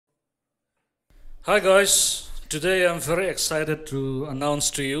Hi guys, today I'm very excited to announce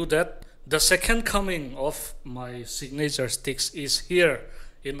to you that the second coming of my signature sticks is here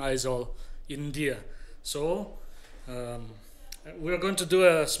in Aizawl, India. So um, we're going to do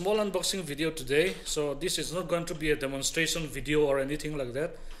a small unboxing video today. So this is not going to be a demonstration video or anything like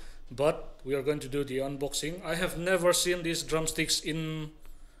that, but we are going to do the unboxing. I have never seen these drumsticks in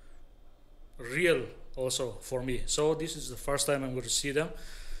real also for me. So this is the first time I'm going to see them.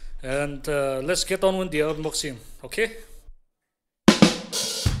 And let's get on with the unboxing, okay?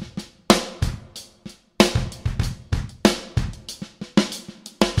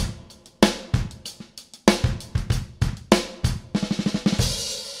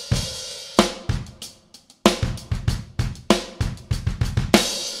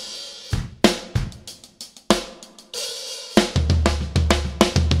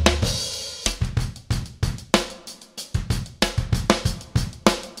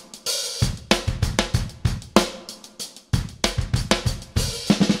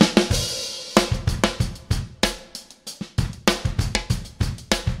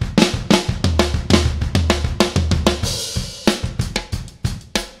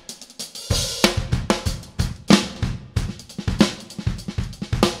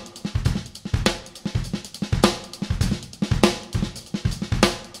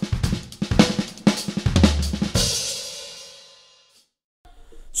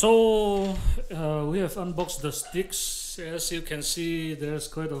 So we have unboxed the sticks. As you can see, there's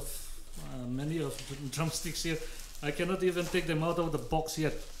quite of many of drumsticks here. I cannot even take them out of the box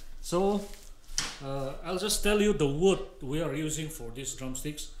yet. So I'll just tell you the wood we are using for these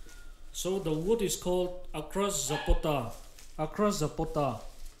drumsticks. So the wood is called Across Zapota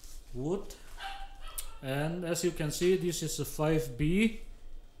wood, and as you can see, this is a 5B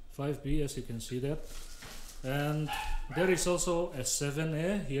as you can see that. And there is also a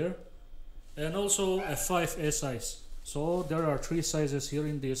 7A here and also a 5A size. So there are three sizes here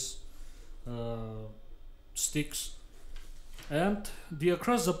in these sticks. And the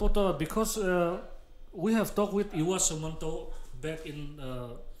Across Zapota, because we have talked with Iwa Sumanto back in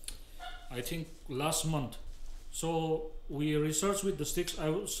I think last month. So we researched with the sticks.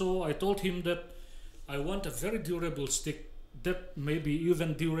 So I told him that I want a very durable stick that may be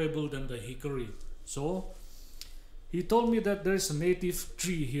even durable than the hickory. So he told me that there is a native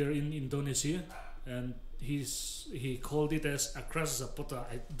tree here in Indonesia, and he called it as Across Zapota.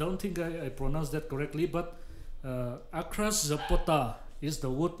 I don't think I pronounced that correctly, but Across Zapota is the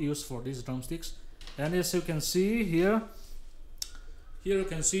wood used for these drumsticks. And as you can see here you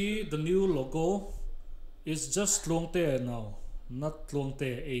can see the new logo is just Tluangtea now, not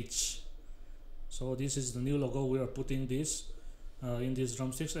Tluangtea H. So this is the new logo we are putting this in these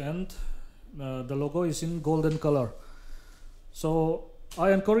drumsticks, and the logo is in golden color. So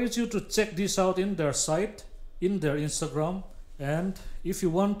I encourage you to check this out in their site, in their Instagram, and if you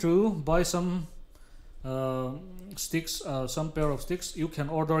want to buy some sticks, some pair of sticks, you can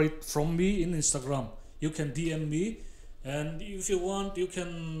order it from me in Instagram. You can DM me, and if you want, you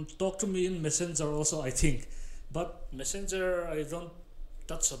can talk to me in Messenger also, I think. But Messenger, I don't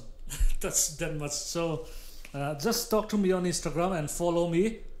touch touch that much. So just talk to me on Instagram and follow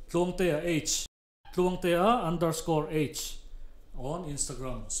me, Tluangtea H, Tluangtea_H on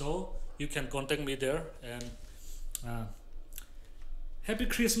Instagram. So you can contact me there. And happy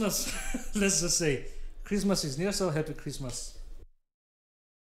Christmas. Let's just say Christmas is near, so happy Christmas.